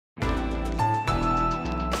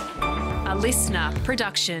A listener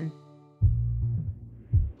production.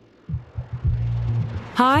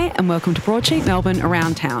 Hi and welcome to Broadsheet Melbourne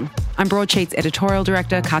Around Town. I'm Broadsheet's editorial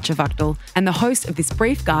director, Katja Vaktel, and the host of this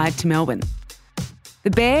brief guide to Melbourne. The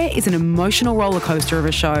Bear is an emotional rollercoaster of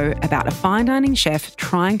a show about a fine dining chef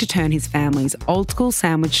trying to turn his family's old school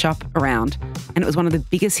sandwich shop around, and it was one of the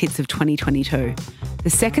biggest hits of 2022. The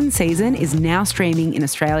second season is now streaming in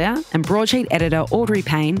Australia, and Broadsheet editor Audrey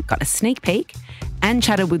Payne got a sneak peek and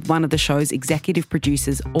chatted with one of the show's executive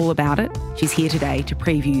producers all about it. She's here today to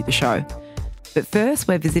preview the show. But first,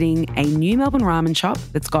 we're visiting a new Melbourne ramen shop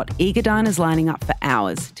that's got eager diners lining up for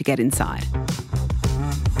hours to get inside.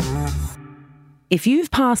 If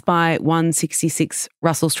you've passed by 166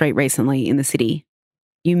 Russell Street recently in the city,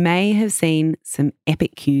 you may have seen some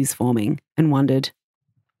epic queues forming and wondered,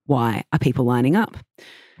 why are people lining up?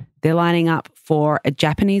 They're lining up for a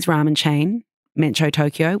Japanese ramen chain, Mencho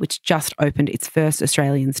Tokyo, which just opened its first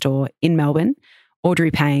Australian store in Melbourne. Audrey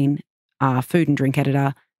Payne, our food and drink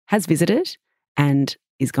editor, has visited and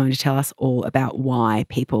is going to tell us all about why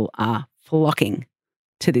people are flocking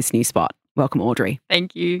to this new spot. Welcome, Audrey.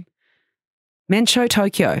 Thank you. Mencho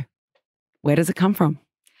Tokyo, where does it come from?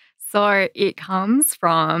 So it comes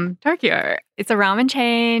from Tokyo. It's a ramen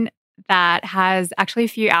chain that has actually a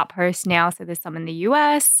few outposts now. So there's some in the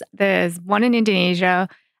US, there's one in Indonesia,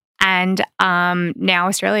 and now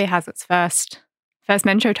Australia has its first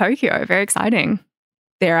Mencho Tokyo. Very exciting.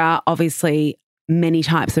 There are obviously many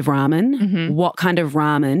types of ramen. Mm-hmm. What kind of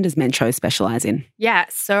ramen does Mencho specialise in? Yeah,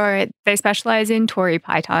 so they specialise in tori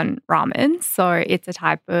paitan ramen. So it's a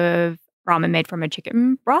type of ramen made from a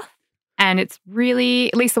chicken broth. And it's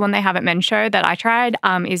really, at least the one they have at Mencho that I tried,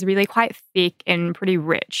 is really quite thick and pretty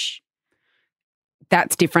rich.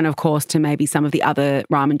 That's different, of course, to maybe some of the other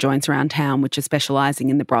ramen joints around town, which are specialising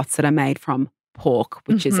in the broths that are made from pork,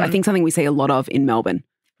 which is, I think, something we see a lot of in Melbourne.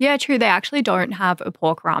 Yeah, true. They actually don't have a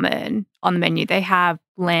pork ramen on the menu. They have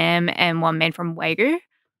lamb and one made from Wagyu.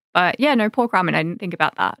 But yeah, no pork ramen. I didn't think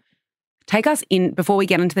about that. Take us in, before we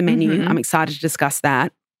get into the menu, I'm excited to discuss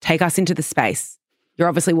that. Take us into the space. You're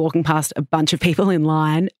obviously walking past a bunch of people in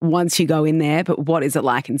line once you go in there, but what is it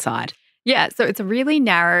like inside? Yeah, so it's a really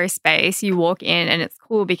narrow space. You walk in and it's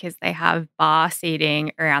cool because they have bar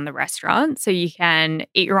seating around the restaurant. So you can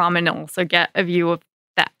eat your ramen and also get a view of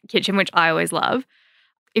that kitchen, which I always love.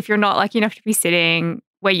 If you're not lucky enough to be sitting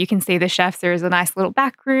where you can see the chefs, there is a nice little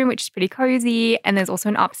back room, which is pretty cozy. And there's also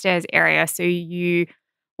an upstairs area. So you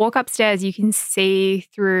walk upstairs, you can see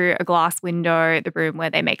through a glass window the room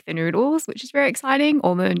where they make the noodles, which is very exciting.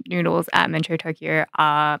 All the noodles at Mencho Tokyo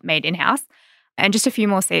are made in-house. And just a few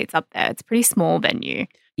more seats up there. It's a pretty small venue.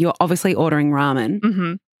 You're obviously ordering ramen.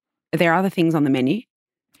 Mm-hmm. Are there other things on the menu?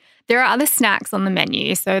 There are other snacks on the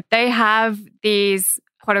menu. So they have these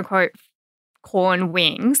quote-unquote corn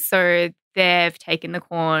wings. So they've taken the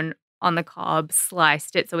corn on the cob,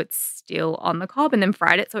 sliced it so it's still on the cob, and then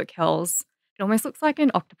fried it so it curls. It almost looks like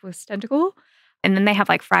an octopus tentacle. And then they have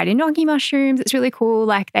like fried enoki mushrooms. It's really cool.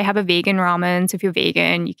 Like they have a vegan ramen. So if you're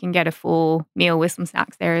vegan, you can get a full meal with some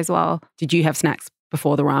snacks there as well. Did you have snacks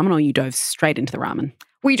before the ramen or you dove straight into the ramen?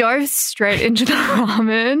 We dove straight into the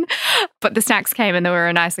ramen, but the snacks came and they were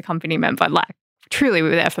a nice accompaniment. But like truly we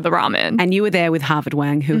were there for the ramen. And you were there with Harvard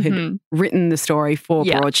Wang, who had written the story for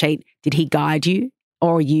Broadsheet. Did he guide you?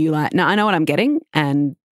 Or are you like, no, I know what I'm getting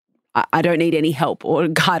and I don't need any help or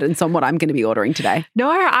guidance on what I'm going to be ordering today? No,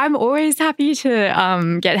 I'm always happy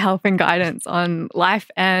to get help and guidance on life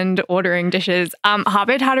and ordering dishes.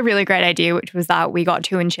 Harvard had a really great idea, which was that we got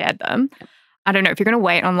two and shared them. I don't know if you're going to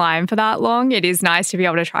wait online for that long. It is nice to be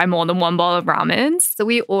able to try more than one bowl of ramen. So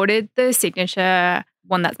we ordered the signature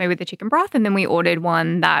one that's made with the chicken broth, and then we ordered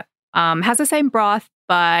one that has the same broth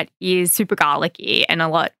but is super garlicky and a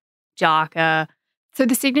lot darker. So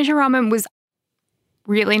the signature ramen was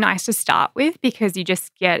really nice to start with because you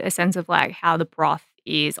just get a sense of like how the broth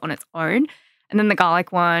is on its own. And then the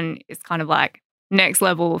garlic one is kind of like next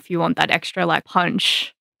level if you want that extra like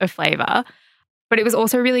punch of flavor. But it was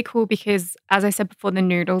also really cool because, as I said before, the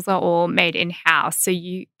noodles are all made in-house. So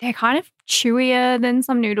they're kind of chewier than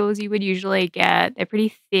some noodles you would usually get. They're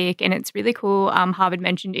pretty thick and it's really cool. Harvard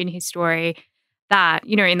mentioned in his story that,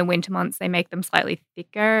 you know, in the winter months, they make them slightly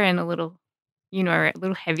thicker and a little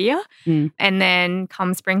heavier. And then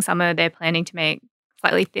come spring, summer, they're planning to make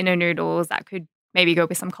slightly thinner noodles that could maybe go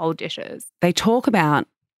with some cold dishes. They talk about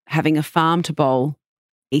having a farm to bowl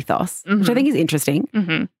ethos, which I think is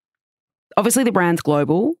interesting. Obviously the brand's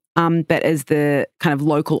global, but as the kind of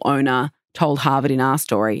local owner told Harvard in our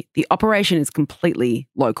story, the operation is completely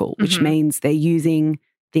local, which means they're using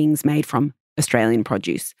things made from Australian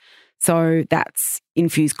produce. So that's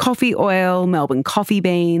infused coffee oil, Melbourne coffee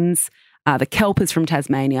beans, The kelp is from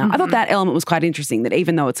Tasmania. I thought that element was quite interesting, that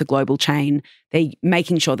even though it's a global chain, they're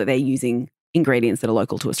making sure that they're using ingredients that are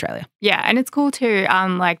local to Australia. Yeah, and it's cool too.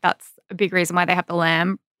 Like that's a big reason why they have the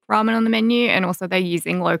lamb ramen on the menu, and also they're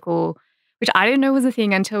using local, which I didn't know was a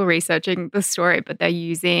thing until researching the story, but they're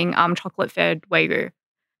using chocolate-fed Wagyu.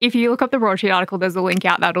 If you look up the broadsheet article, there's a link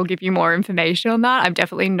out that'll give you more information on that. I'm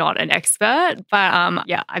definitely not an expert, but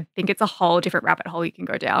yeah, I think it's a whole different rabbit hole you can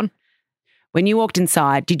go down. When you walked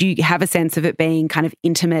inside, did you have a sense of it being kind of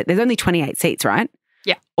intimate? There's only 28 seats, right?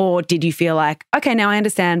 Yeah. Or did you feel like, okay, now I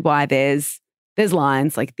understand why there's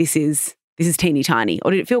lines, like this is teeny tiny, or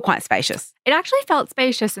did it feel quite spacious? It actually felt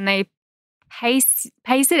spacious, and they pace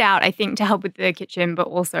it out, I think, to help with the kitchen, but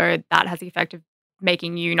also that has the effect of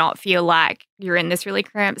making you not feel like you're in this really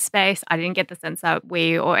cramped space. I didn't get the sense that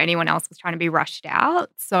we or anyone else was trying to be rushed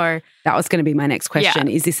out. So that was going to be my next question.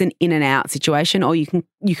 Yeah. Is this an in and out situation, or you can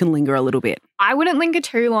linger a little bit? I wouldn't linger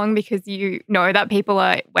too long because you know that people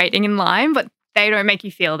are waiting in line, but they don't make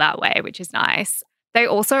you feel that way, which is nice. They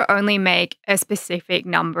also only make a specific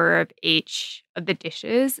number of each of the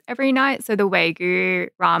dishes every night. So the Wagyu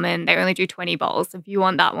ramen, they only do 20 bowls. If you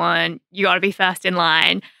want that one, you got to be first in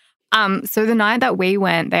line. So the night that we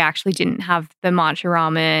went, they actually didn't have the matcha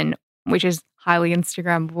ramen, which is highly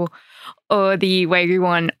Instagrammable, or the Wagyu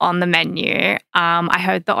one on the menu. I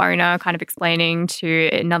heard the owner kind of explaining to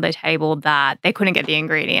another table that they couldn't get the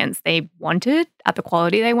ingredients they wanted at the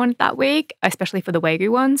quality they wanted that week, especially for the Wagyu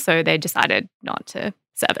one. So they decided not to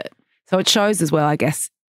serve it. So it shows as well, I guess,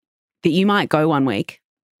 that you might go one week,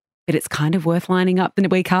 but it's kind of worth lining up the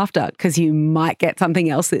week after because you might get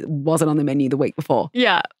something else that wasn't on the menu the week before.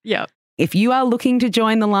 Yeah. If you are looking to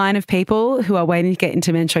join the line of people who are waiting to get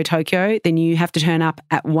into Mensho Tokyo, then you have to turn up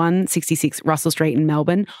at 166 Russell Street in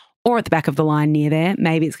Melbourne, or at the back of the line near there.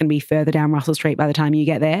 Maybe it's going to be further down Russell Street by the time you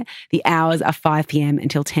get there. The hours are 5 p.m.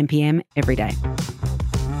 until 10 p.m. every day.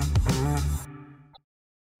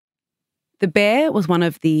 The Bear was one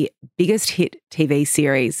of the biggest hit TV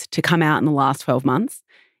series to come out in the last 12 months.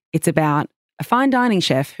 It's about a fine dining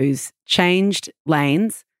chef who's changed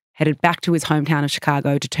lanes, headed back to his hometown of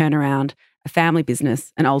Chicago to turn around a family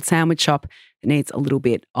business, an old sandwich shop that needs a little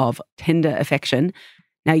bit of tender affection.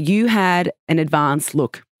 Now, you had an advanced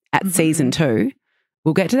look at season 2.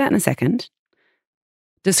 We'll get to that in a second.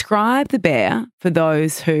 Describe The Bear for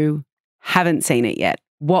those who haven't seen it yet.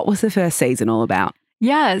 What was the first season all about?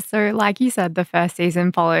 Yeah, so like you said, the first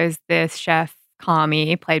season follows this chef,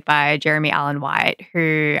 Carmy, played by Jeremy Allen White,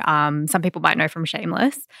 who some people might know from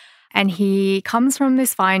Shameless. And he comes from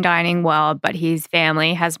this fine dining world, but his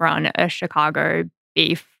family has run a Chicago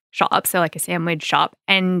beef shop, so like a sandwich shop.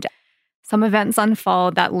 And some events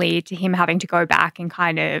unfold that lead to him having to go back and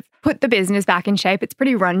kind of put the business back in shape. It's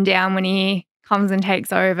pretty rundown when he comes and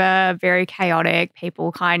takes over, very chaotic,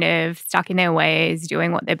 people kind of stuck in their ways,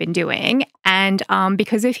 doing what they've been doing. And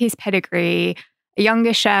because of his pedigree, a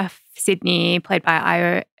younger chef, Sydney, played by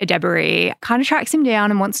Ayo Edebiri, kind of tracks him down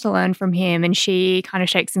and wants to learn from him, and she kind of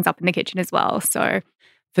shakes things up in the kitchen as well. So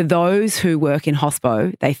for those who work in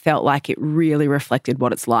hospo, they felt like it really reflected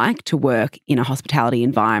what it's like to work in a hospitality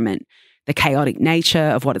environment. The chaotic nature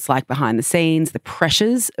of what it's like behind the scenes, the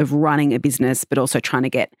pressures of running a business, but also trying to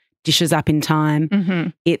get dishes up in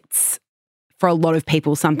time. It's, for a lot of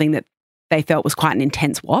people, something that they felt was quite an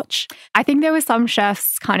intense watch. I think there were some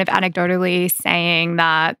chefs kind of anecdotally saying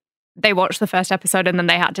that they watched the first episode and then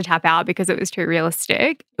they had to tap out because it was too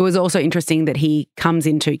realistic. It was also interesting that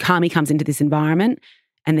Carmy comes into this environment,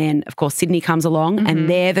 and then, of course, Sydney comes along and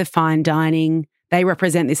they're the fine dining. They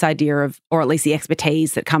represent this idea of, or at least the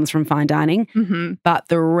expertise that comes from fine dining. But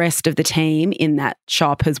the rest of the team in that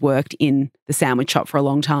shop has worked in the sandwich shop for a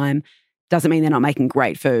long time. Doesn't mean they're not making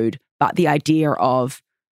great food, but the idea of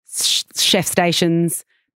chef stations,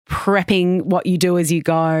 prepping what you do as you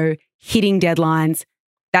go, hitting deadlines,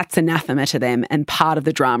 that's anathema to them. And part of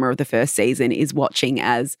the drama of the first season is watching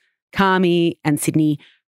as Carmy and Sydney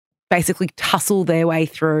basically tussle their way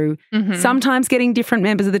through, sometimes getting different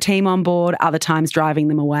members of the team on board, other times driving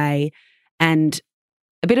them away, and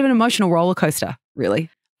a bit of an emotional roller coaster, really.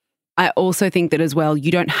 I also think that as well, you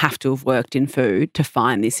don't have to have worked in food to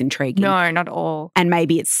find this intriguing. No, not at all. And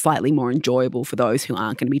maybe it's slightly more enjoyable for those who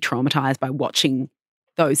aren't going to be traumatized by watching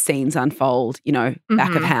those scenes unfold,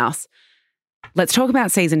 back of house. Let's talk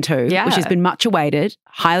about season 2, which has been much awaited,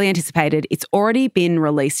 highly anticipated. It's already been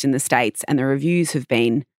released in the States and the reviews have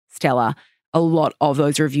been stellar. A lot of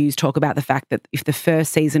those reviews talk about the fact that if the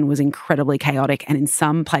first season was incredibly chaotic and in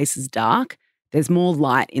some places dark, there's more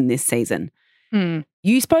light in this season.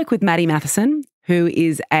 You spoke with Matty Matheson, who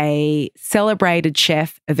is a celebrated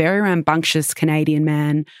chef, a very rambunctious Canadian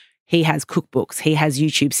man. he has cookbooks, he has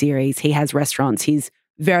YouTube series, he has restaurants. He's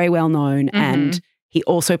very well known and he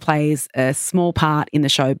also plays a small part in the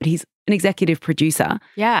show, but he's an executive producer.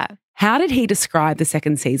 Yeah. How did he describe the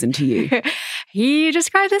second season to you? He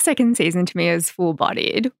described the second season to me as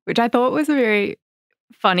full-bodied, which I thought was a very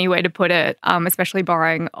funny way to put it, especially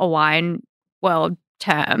borrowing a wine world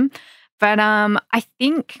term. But I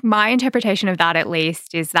think my interpretation of that, at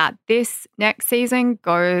least, is that this next season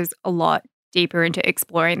goes a lot deeper into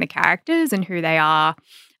exploring the characters and who they are.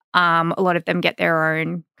 A lot of them get their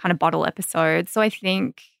own kind of bottle episodes. So I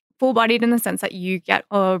think full-bodied in the sense that you get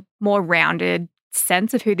a more rounded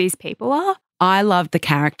sense of who these people are. I loved the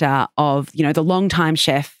character of, the longtime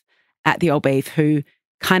chef at the Old Beef who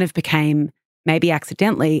kind of became, maybe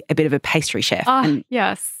accidentally, a bit of a pastry chef. And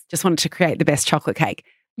yes. Just wanted to create the best chocolate cake.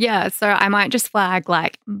 Yeah, so I might just flag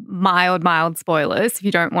like mild spoilers. If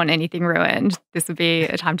you don't want anything ruined, this would be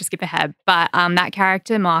a time to skip ahead. But that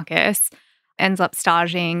character, Marcus, ends up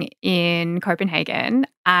staging in Copenhagen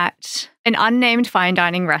at an unnamed fine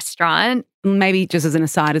dining restaurant. Maybe just as an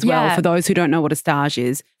aside as well, for those who don't know what a stage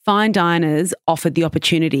is, fine diners offered the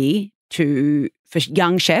opportunity for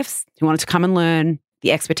young chefs who wanted to come and learn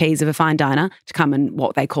the expertise of a fine diner to come and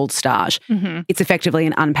what they called stage. It's effectively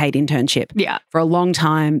an unpaid internship. Yeah. For a long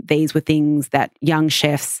time, these were things that young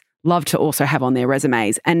chefs loved to also have on their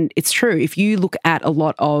resumes. And it's true, if you look at a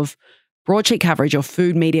lot of broadsheet coverage or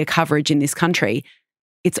food media coverage in this country,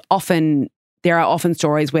 there are often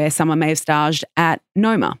stories where someone may have staged at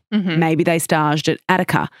Noma. Maybe they staged at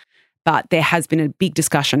Attica. But there has been a big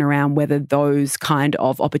discussion around whether those kind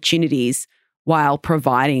of opportunities, while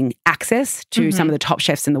providing access to some of the top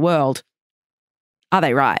chefs in the world, are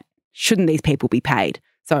they right? Shouldn't these people be paid?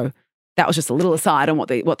 So that was just a little aside on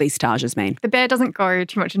what these stages mean. The Bear doesn't go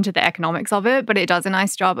too much into the economics of it, but it does a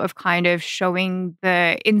nice job of kind of showing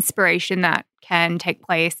the inspiration that can take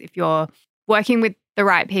place if you're working with the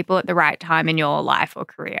right people at the right time in your life or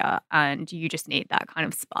career and you just need that kind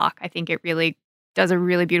of spark. I think it really does a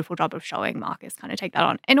really beautiful job of showing Marcus kind of take that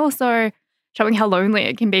on. And also showing how lonely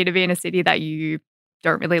it can be to be in a city that you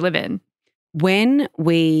don't really live in. When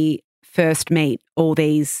we first meet all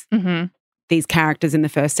these characters in the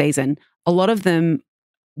first season, a lot of them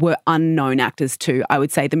were unknown actors to, I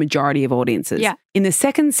would say, the majority of audiences. Yeah. In the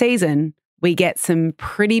second season, we get some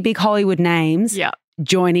pretty big Hollywood names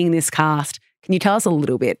joining this cast. Can you tell us a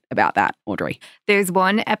little bit about that, Audrey? There's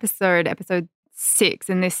one episode 6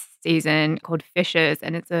 in this season called Fishes,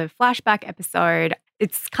 and it's a flashback episode.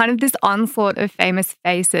 It's kind of this onslaught of famous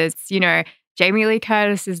faces. Jamie Lee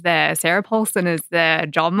Curtis is there, Sarah Paulson is there,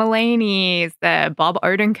 John Mulaney is there, Bob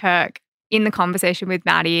Odenkirk. In the conversation with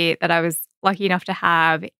Maddie that I was lucky enough to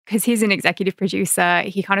have, because he's an executive producer,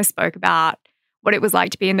 he kind of spoke about what it was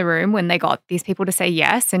like to be in the room when they got these people to say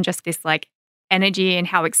yes, and just this like energy and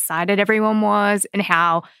how excited everyone was and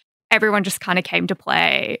how everyone just kind of came to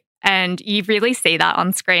play. And you really see that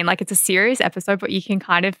on screen. Like, it's a serious episode, but you can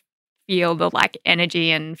kind of feel the like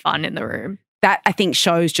energy and fun in the room. That, I think,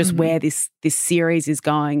 shows just where this series is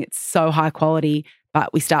going. It's so high quality,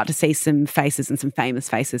 but we start to see some faces and some famous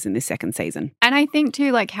faces in this second season. And I think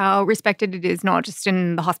too, like, how respected it is, not just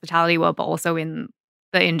in the hospitality world, but also in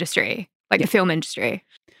the industry, like the film industry.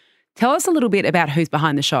 Tell us a little bit about who's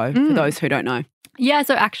behind the show for those who don't know. Yeah,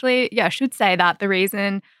 so actually, I should say that the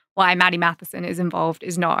reason why Maddie Matheson is involved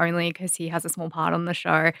is not only because he has a small part on the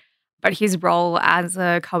show, but his role as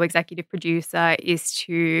a co-executive producer is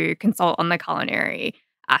to consult on the culinary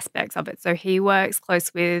aspects of it. So he works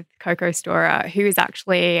close with Coco Stora, who is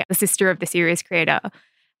actually the sister of the series creator.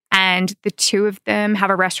 And the two of them have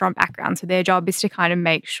a restaurant background. So their job is to kind of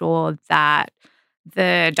make sure that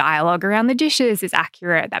the dialogue around the dishes is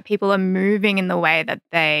accurate, that people are moving in the way that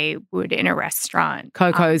they would in a restaurant.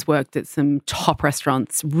 Coco's worked at some top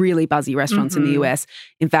restaurants, really buzzy restaurants in the US.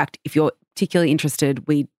 In fact, if you're particularly interested,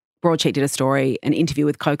 Broadsheet did an interview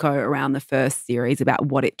with Coco around the first series about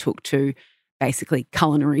what it took to basically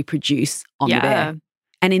culinary produce on The Bear.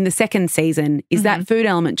 And in the second season, is that food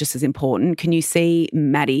element just as important? Can you see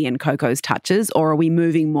Maddie and Coco's touches, or are we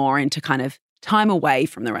moving more into kind of time away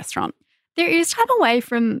from the restaurant? There is time away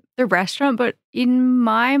from the restaurant, but in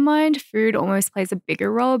my mind, food almost plays a bigger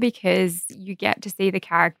role because you get to see the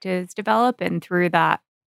characters develop, and through that,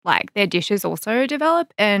 like, their dishes also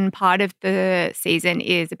develop. And part of the season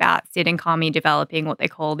is about Sid and Kami developing what they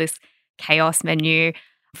call this chaos menu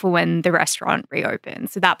for when the restaurant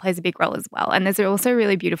reopens. So that plays a big role as well. And there's also a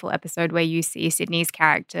really beautiful episode where you see Sydney's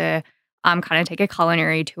character kind of take a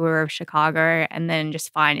culinary tour of Chicago and then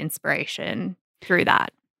just find inspiration through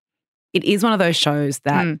that. It is one of those shows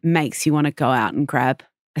that makes you want to go out and grab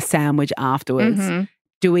a sandwich afterwards.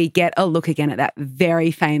 do we get a look again at that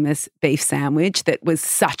very famous beef sandwich that was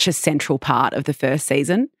such a central part of the first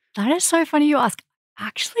season? That is so funny you ask. I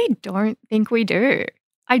actually don't think we do.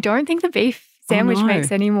 I don't think the beef sandwich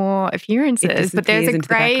makes any more appearances, but there's a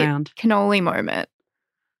great cannoli moment.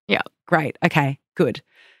 Yeah. Great. Okay, good.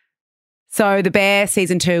 So The Bear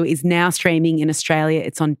Season 2 is now streaming in Australia.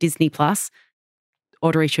 It's on Disney+.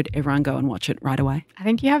 Audrey, should everyone go and watch it right away? I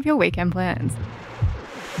think you have your weekend plans.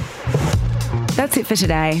 That's it for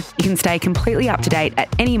today. You can stay completely up to date at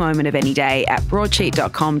any moment of any day at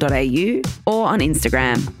broadsheet.com.au or on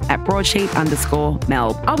Instagram at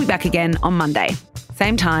broadsheet_Melb. I'll be back again on Monday.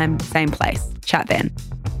 Same time, same place. Chat then.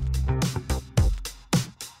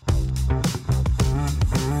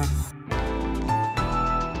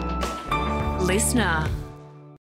 Listener.